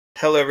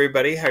Hello,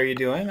 everybody. How are you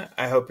doing?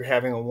 I hope you're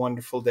having a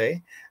wonderful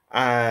day.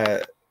 Uh,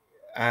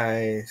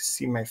 I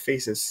see my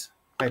faces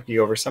might be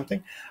over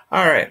something.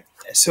 All right.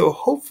 So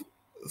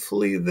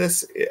hopefully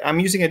I'm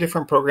using a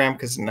different program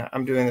because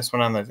I'm doing this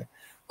one on the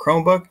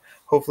Chromebook.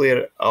 Hopefully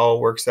it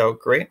all works out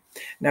great.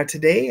 Now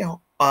today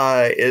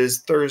is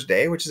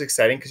Thursday, which is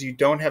exciting because you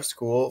don't have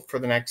school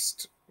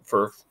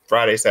for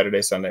Friday,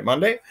 Saturday, Sunday,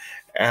 Monday.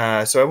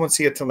 So I won't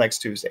see you till next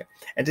Tuesday.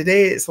 And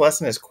today's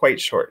lesson is quite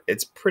short.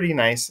 It's pretty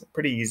nice,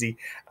 pretty easy.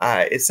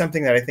 It's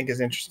something that I think is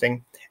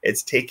interesting.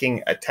 It's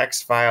taking a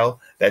text file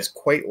that's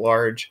quite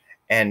large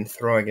and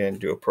throwing it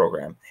into a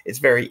program. It's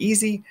very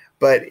easy,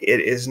 but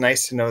it is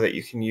nice to know that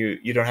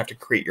you don't have to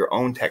create your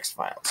own text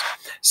files.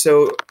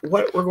 So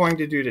what we're going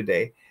to do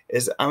today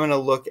is I'm going to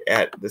look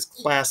at this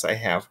class I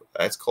have.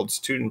 It's called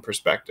Student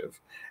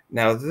Perspective.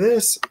 Now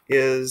this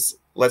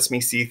lets me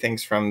see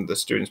things from the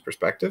student's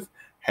perspective,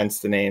 hence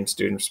the name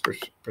Student's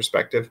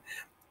Perspective.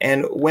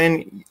 And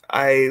when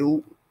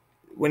you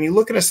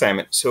look at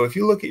assignment, so if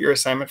you look at your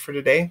assignment for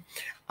today,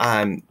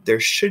 there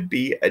should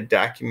be a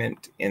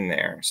document in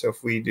there. So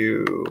if we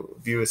do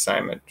view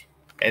assignment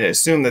and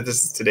assume that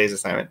this is today's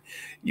assignment,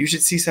 you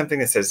should see something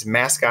that says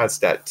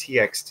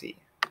mascots.txt.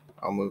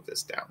 I'll move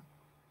this down.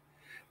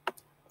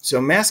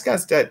 So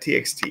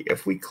mascots.txt,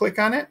 if we click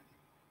on it,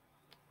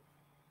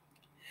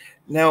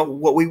 now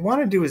what we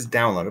want to do is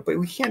download it, but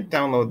we can't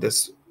download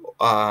this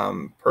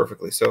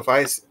perfectly. So if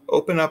I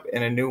open up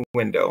in a new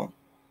window,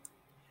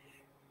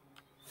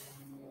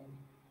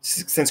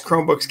 since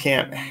Chromebooks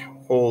can't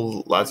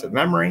hold lots of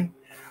memory,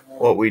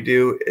 what we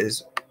do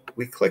is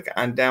we click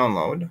on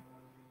download.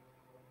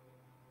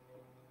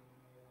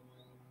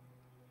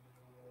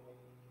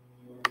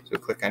 So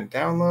click on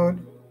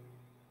download.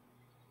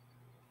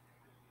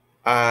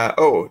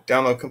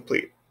 Download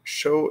complete.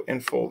 Show in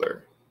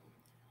folder.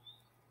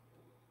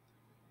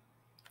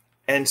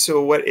 And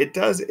so what it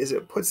does is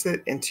it puts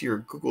it into your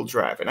Google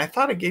Drive. And I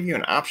thought it gave you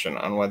an option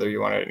on whether you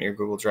want it in your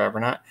Google Drive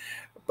or not.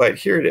 But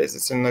here it is.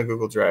 It's in the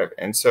Google Drive.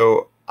 And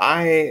so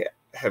I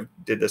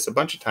did this a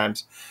bunch of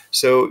times.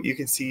 So you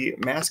can see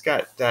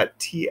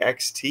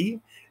mascot.txt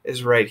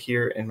is right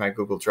here in my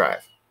Google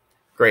Drive.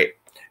 Great.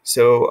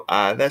 So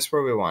that's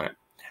where we want it.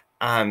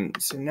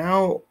 So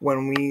now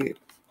when we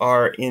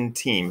are in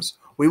Teams,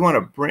 we want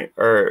to bring,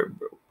 or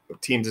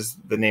Teams is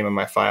the name of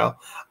my file,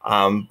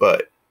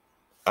 but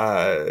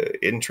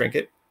in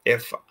Trinket,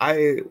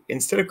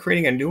 instead of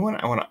creating a new one,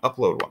 I want to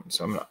upload one.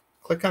 So I'm going to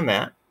click on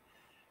that.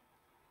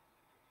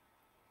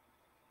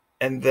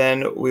 And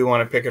then we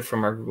want to pick it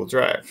from our Google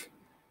Drive.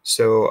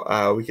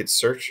 So we could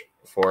search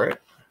for it,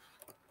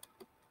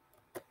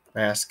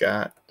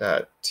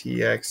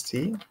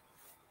 mascot.txt.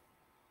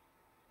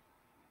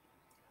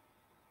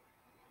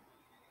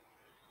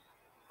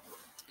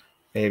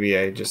 Maybe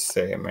I just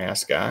say a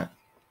mascot.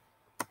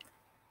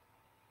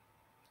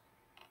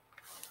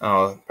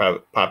 Oh, it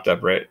probably popped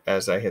up right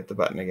as I hit the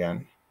button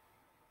again.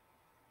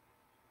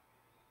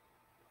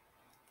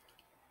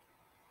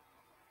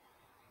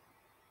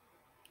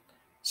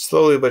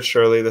 Slowly but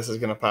surely, this is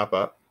going to pop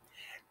up.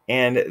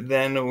 And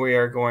then we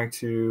are going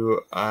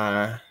to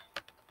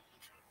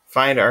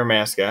find our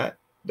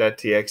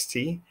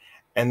mascot.txt,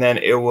 and then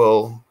it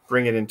will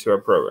bring it into our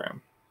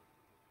program.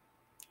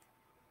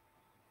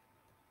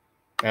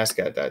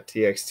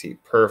 Mascot.txt,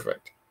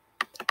 perfect.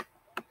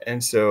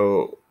 And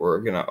so we're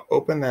going to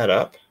open that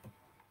up.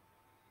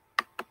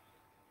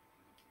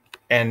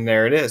 And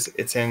there it is.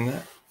 It's in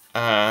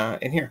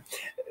here.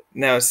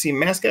 Now, see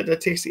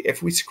mascot.txt,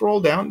 if we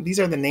scroll down, these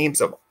are the names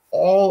of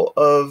all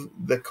of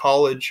the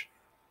college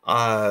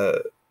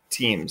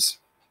teams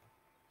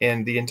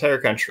in the entire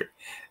country.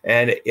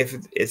 And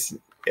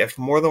if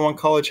more than one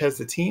college has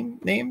the team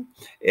name,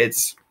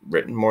 it's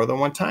written more than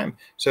one time.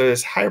 So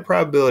there's higher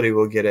probability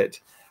we'll get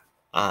it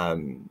a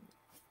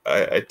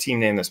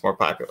team name that's more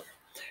popular.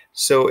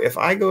 So if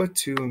I go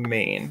to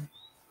main,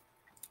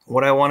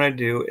 what I want to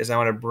do is I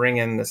want to bring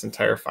in this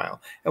entire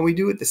file. And we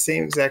do it the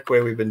same exact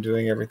way we've been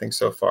doing everything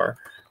so far.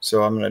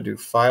 So I'm going to do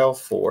file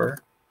 4.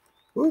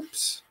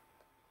 Oops.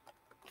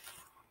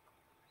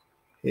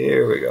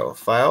 Here we go.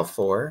 File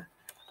 4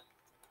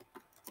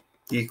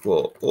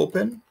 equal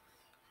open.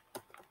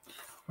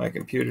 My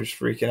computer's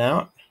freaking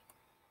out.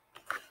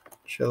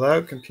 Chill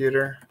out,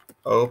 computer.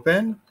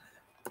 Open.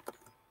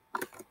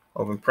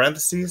 Open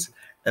parentheses.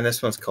 And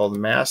this one's called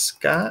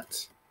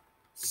mascot.txt.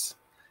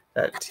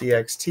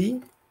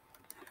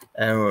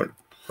 And we're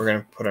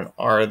going to put an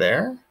R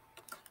there.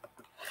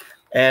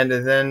 And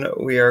then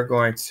we are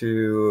going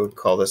to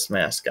call this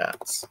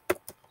mascots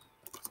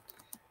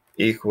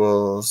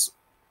equals,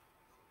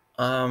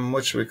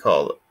 what should we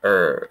call it?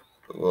 Or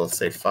we'll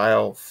say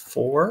file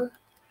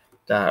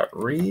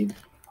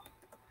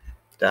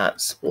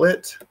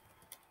 4.read.split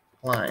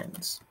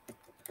lines.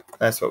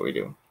 That's what we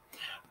do.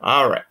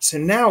 All right. So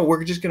now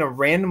we're just going to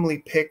randomly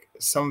pick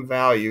some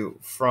value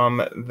from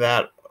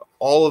that,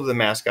 all of the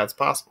mascots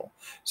possible.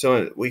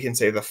 So we can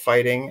say the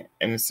fighting,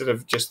 and instead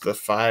of just the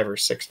 5 or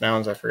 6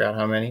 nouns, I forgot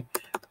how many,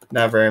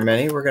 not very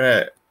many, we're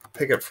going to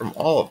pick it from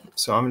all of them.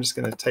 So I'm just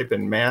going to type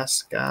in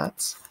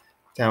mascots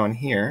down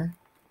here.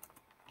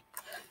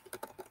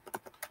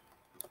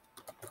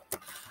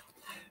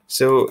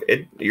 So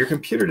your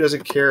computer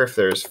doesn't care if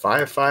there's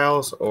 5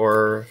 files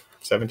or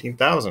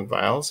 17,000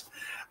 files.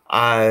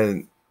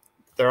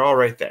 They're all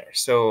right there.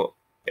 So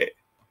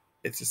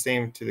it's the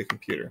same to the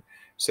computer.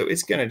 So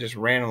it's going to just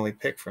randomly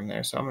pick from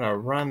there. So I'm going to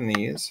run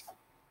these.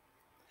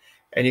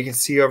 And you can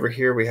see over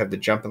here we have the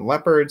jumping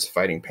leopards,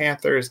 fighting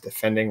panthers,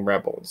 defending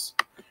rebels.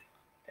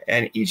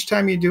 And each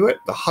time you do it,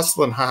 the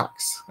hustling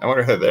hawks. I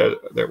wonder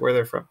where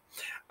they're from.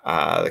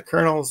 The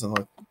colonels and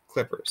the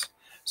clippers.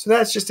 So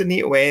that's just a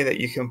neat way that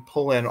you can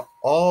pull in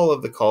all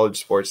of the college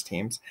sports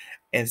teams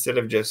instead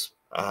of just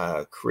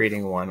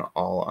creating one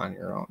all on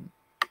your own.